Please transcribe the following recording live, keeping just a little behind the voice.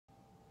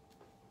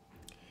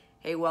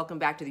Hey, welcome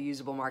back to the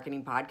Usable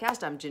Marketing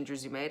Podcast. I'm Ginger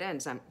Zumeda,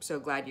 and I'm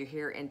so glad you're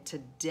here. And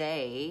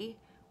today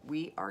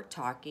we are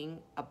talking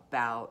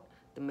about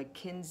the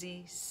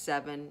McKinsey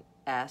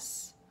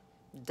 7S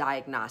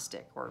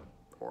diagnostic, or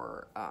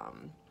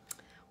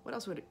what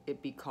else would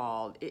it be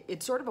called?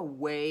 It's sort of a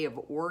way of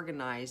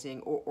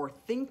organizing or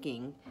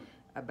thinking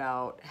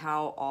about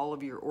how all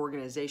of your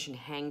organization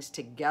hangs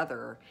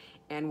together.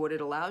 And what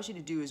it allows you to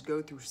do is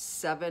go through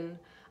seven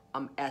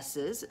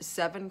S's,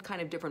 seven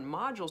kind of different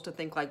modules to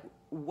think like,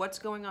 what's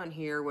going on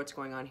here, what's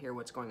going on here,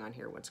 what's going on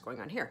here, what's going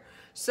on here.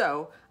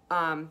 So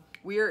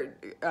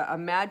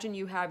imagine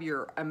you have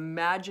your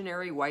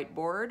imaginary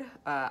whiteboard.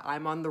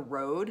 I'm on the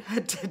road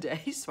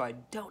today, so I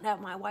don't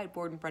have my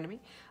whiteboard in front of me.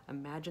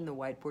 Imagine the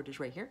whiteboard is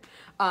right here.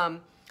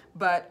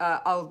 But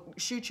I'll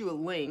shoot you a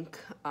link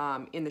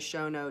in the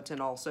show notes and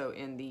also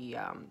in the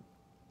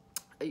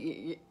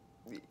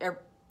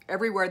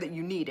everywhere that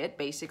you need it,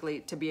 basically,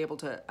 to be able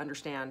to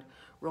understand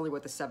really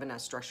what the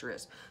 7S structure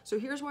is. So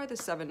here's why the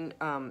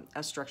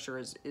 7S structure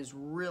is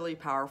really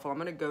powerful. I'm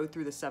going to go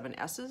through the 7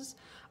 S's,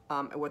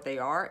 what they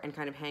are, and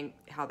kind of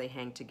how they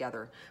hang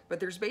together. But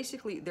there's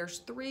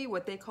three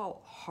what they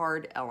call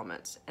hard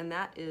elements, and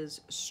that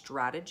is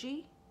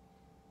strategy,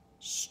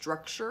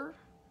 structure,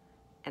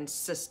 and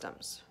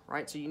systems,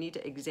 right? So you need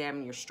to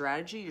examine your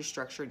strategy, your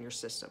structure, and your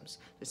systems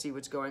to see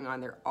what's going on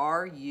there.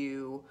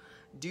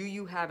 Do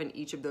you have in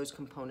each of those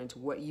components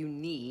what you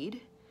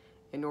need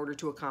in order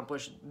to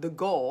accomplish the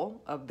goal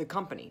of the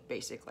company,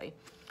 basically?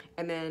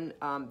 And then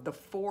the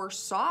 4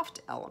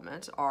 soft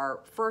elements are,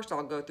 first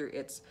I'll go through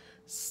its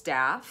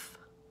staff,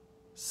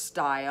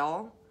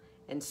 style,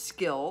 and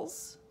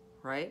skills,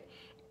 right?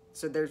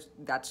 So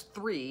that's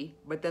 3,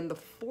 but then the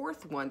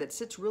 4th one that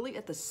sits really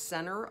at the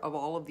center of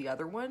all of the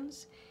other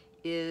ones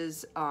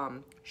is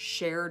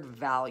shared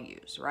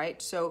values,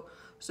 right? So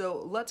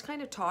let's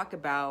kind of talk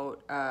about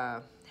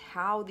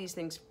how these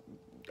things,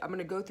 I'm going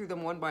to go through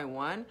them one by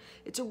one.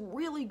 It's a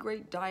really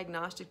great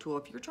diagnostic tool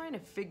if you're trying to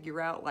figure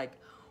out like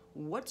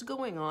what's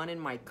going on in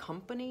my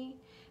company.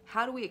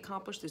 How do we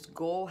accomplish this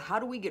goal? How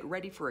do we get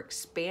ready for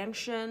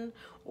expansion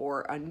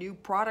or a new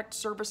product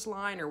service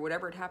line or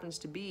whatever it happens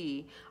to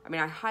be? I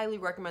mean, I highly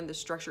recommend this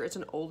structure. It's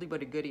an oldie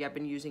but a goodie. I've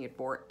been using it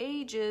for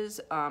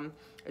ages.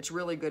 It's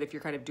really good if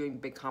you're kind of doing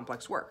big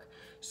complex work.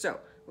 So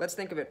let's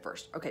think of it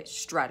first. Okay,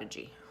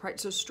 strategy, right?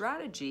 So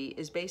strategy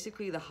is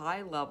basically the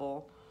high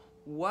level,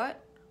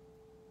 what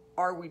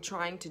are we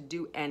trying to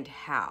do and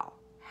how?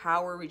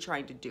 How are we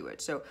trying to do it?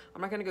 So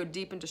I'm not going to go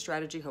deep into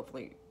strategy.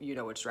 Hopefully you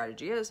know what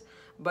strategy is,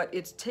 but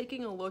it's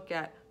taking a look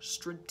at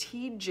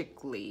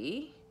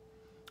strategically,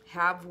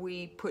 have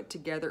we put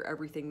together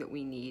everything that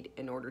we need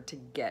in order to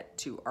get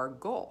to our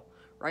goal,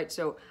 right?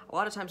 So a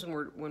lot of times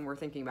when we're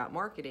thinking about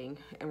marketing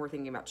and we're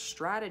thinking about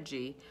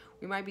strategy,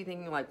 we might be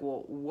thinking like,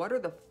 well, what are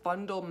the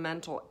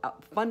fundamental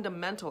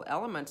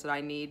elements that I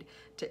need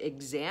to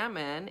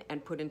examine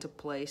and put into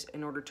place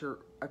in order to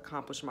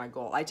accomplish my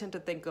goal? I tend to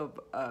think of,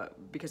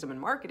 because I'm in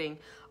marketing,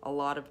 a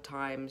lot of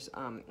times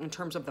in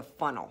terms of the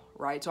funnel,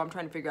 right? So I'm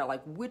trying to figure out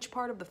like which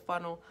part of the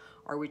funnel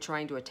are we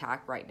trying to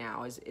attack right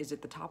now? Is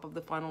it the top of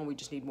the funnel? We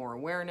just need more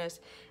awareness.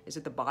 Is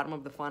it the bottom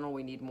of the funnel?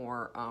 We need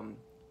more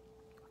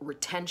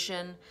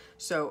retention.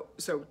 So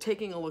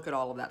taking a look at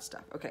all of that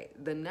stuff. Okay,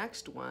 the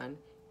next one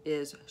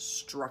is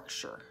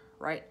structure,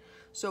 right?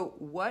 So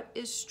what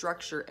is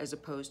structure as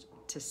opposed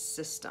to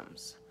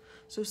systems?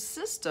 So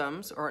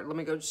systems, or let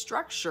me go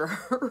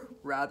structure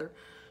rather.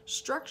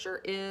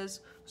 Structure is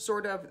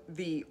sort of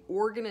the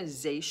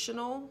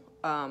organizational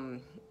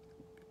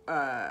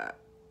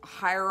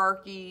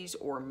hierarchies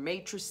or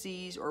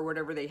matrices or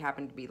whatever they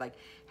happen to be. Like,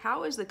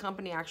 how is the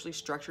company actually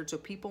structured so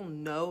people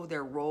know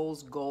their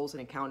roles, goals,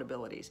 and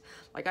accountabilities?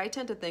 Like, I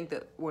tend to think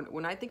that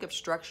when I think of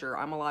structure,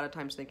 I'm a lot of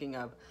times thinking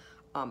of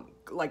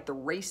like the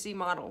RACI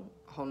model,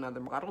 a whole nother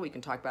model we can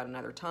talk about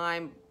another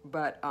time,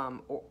 but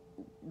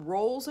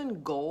roles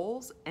and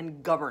goals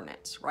and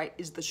governance, right?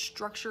 Is the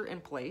structure in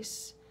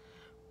place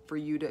for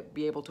you to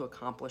be able to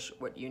accomplish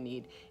what you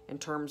need in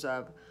terms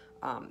of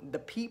the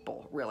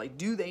people, really?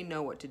 Do they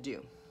know what to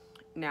do?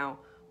 Now,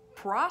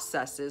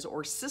 processes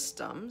or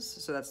systems,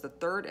 so that's the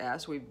 3rd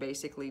S. We've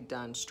basically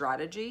done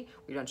strategy,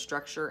 we've done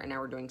structure, and now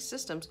we're doing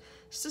systems.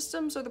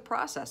 Systems are the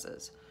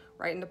processes,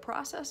 right? And the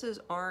processes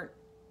aren't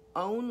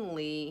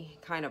only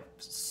kind of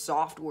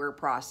software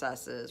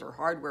processes or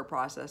hardware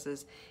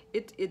processes.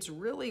 It's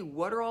really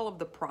what are all of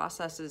the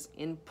processes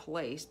in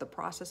place, the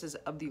processes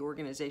of the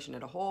organization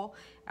as a whole,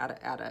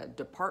 at a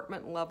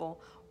department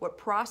level. What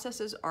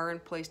processes are in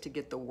place to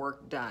get the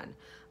work done?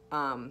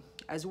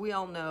 As we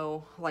all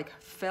know, like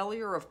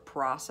failure of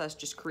process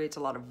just creates a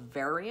lot of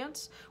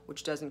variance,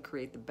 which doesn't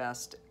create the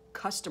best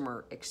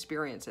customer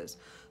experiences.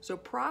 So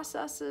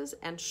processes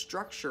and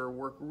structure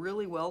work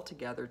really well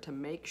together to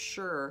make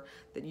sure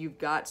that you've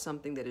got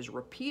something that is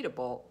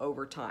repeatable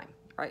over time,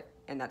 right?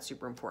 And that's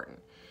super important.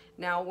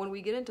 Now, when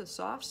we get into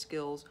soft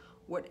skills,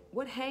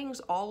 what hangs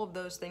all of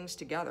those things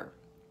together?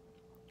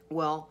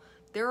 Well,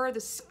 there are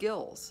the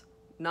skills,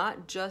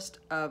 not just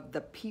of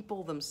the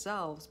people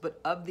themselves, but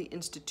of the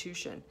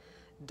institution.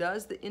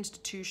 does the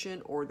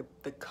institution or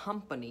the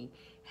company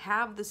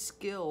have the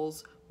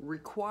skills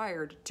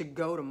required to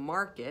go to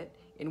market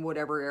in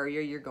whatever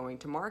area you're going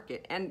to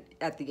market? And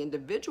at the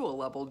individual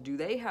level, do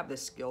they have the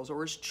skills,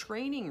 or is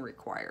training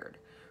required?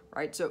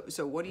 Right?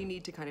 So what do you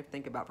need to kind of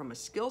think about from a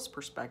skills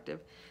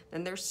perspective?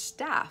 Then there's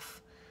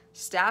staff.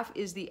 Staff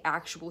is the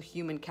actual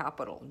human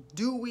capital.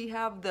 Do we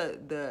have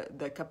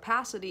the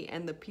capacity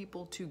and the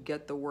people to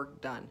get the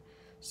work done?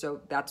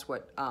 So that's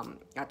what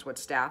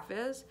staff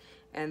is.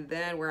 And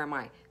then where am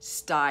I?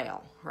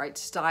 Style, right?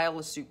 Style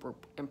is super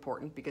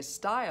important because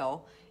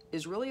style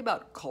is really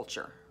about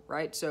culture,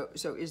 right? So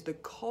is the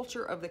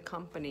culture of the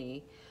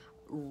company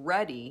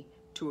ready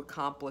to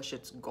accomplish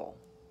its goal?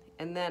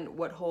 And then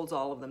what holds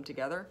all of them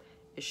together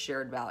is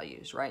shared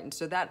values, right? And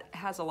so that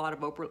has a lot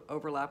of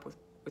overlap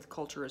with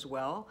culture as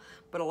well.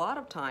 But a lot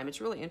of time,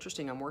 it's really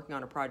interesting. I'm working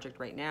on a project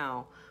right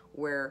now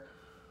where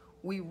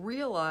we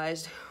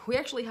realized we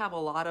actually have a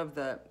lot of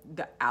the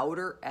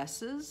outer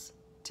S's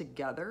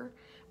together.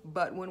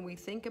 But when we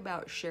think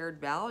about shared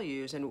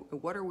values and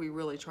what are we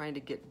really trying to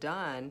get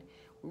done,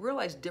 we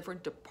realize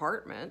different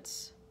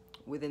departments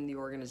within the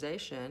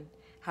organization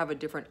have a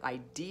different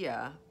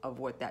idea of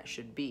what that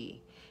should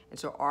be. And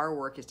so our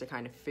work is to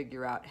kind of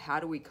figure out how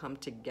do we come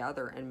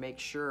together and make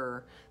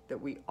sure that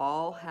we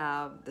all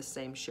have the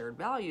same shared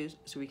values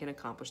so we can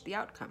accomplish the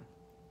outcome.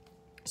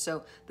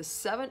 So the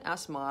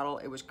 7S model,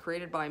 it was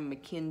created by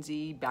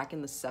McKinsey back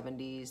in the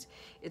 70s.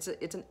 It's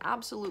an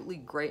absolutely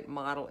great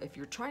model if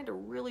you're trying to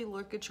really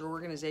look at your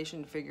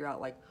organization and figure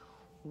out like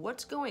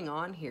what's going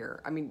on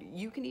here. I mean,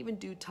 you can even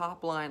do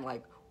top line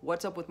like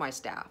what's up with my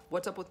staff,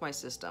 what's up with my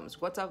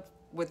systems, what's up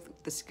with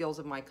the skills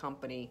of my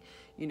company,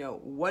 you know,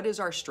 what is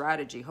our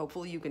strategy?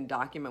 Hopefully you can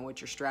document what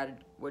your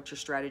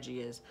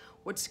strategy is,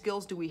 what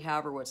skills do we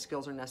have or what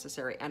skills are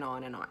necessary, and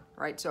on,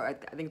 right? So I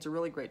think it's a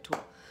really great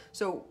tool.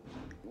 So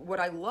what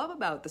I love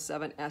about the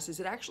 7S is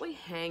it actually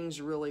hangs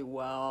really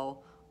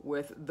well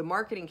with the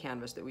marketing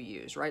canvas that we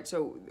use, right?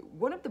 So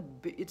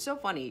it's so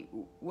funny,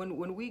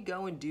 when we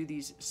go and do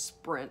these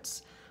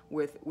sprints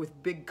with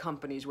big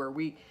companies where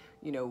we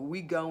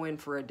go in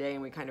for a day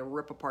and we kind of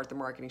rip apart the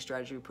marketing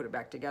strategy, we put it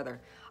back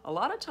together. A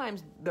lot of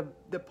times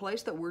the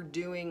place that we're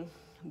doing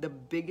the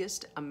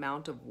biggest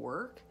amount of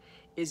work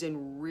is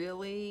in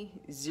really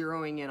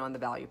zeroing in on the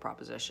value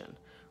proposition,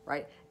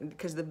 right?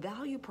 Because the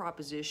value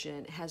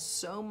proposition has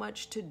so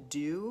much to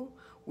do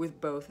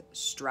with both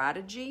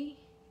strategy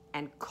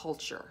and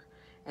culture.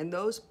 And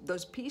those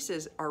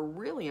pieces are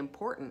really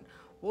important.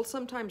 We'll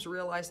sometimes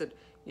realize that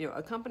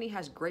a company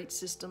has great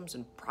systems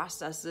and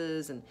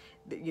processes and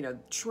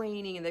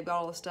training, and they've got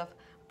all this stuff,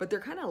 but they're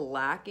kind of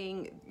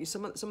lacking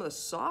some of the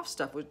soft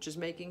stuff, which is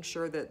making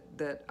sure that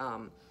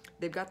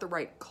they've got the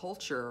right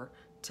culture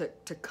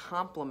to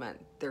complement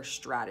their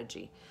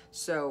strategy.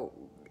 So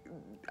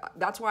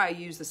that's why I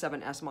use the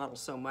 7S model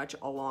so much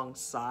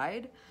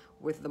alongside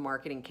with the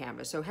marketing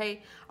canvas. So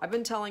hey, I've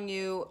been telling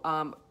you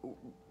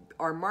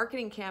our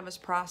marketing canvas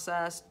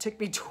process took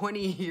me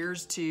 20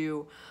 years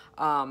to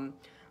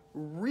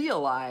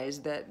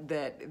realize that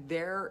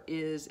there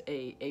is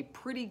a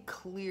pretty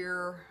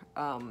clear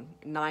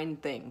 9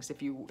 things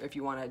if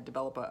you want to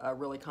develop a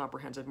really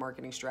comprehensive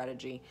marketing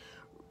strategy,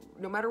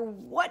 no matter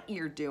what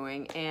you're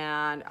doing.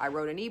 And I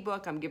wrote an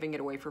ebook. I'm giving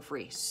it away for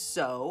free.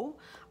 So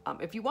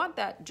if you want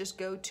that, just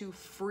go to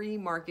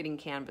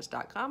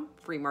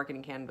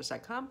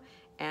freemarketingcanvas.com,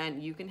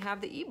 and you can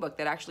have the ebook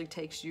that actually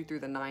takes you through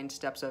the 9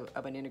 steps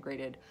of an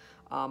integrated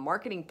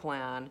marketing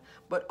plan.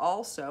 But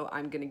also,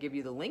 I'm going to give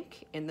you the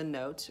link in the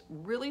notes.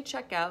 Really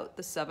check out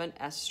the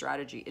 7S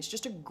strategy. It's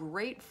just a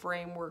great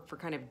framework for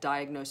kind of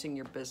diagnosing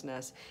your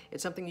business.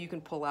 It's something you can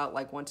pull out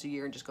like once a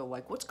year and just go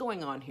like, what's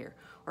going on here?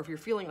 Or if you're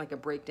feeling like a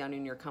breakdown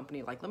in your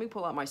company, like let me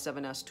pull out my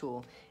 7S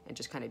tool and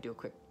just kind of do a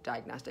quick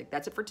diagnostic.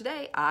 That's it for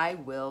today. I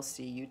will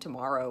see you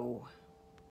tomorrow.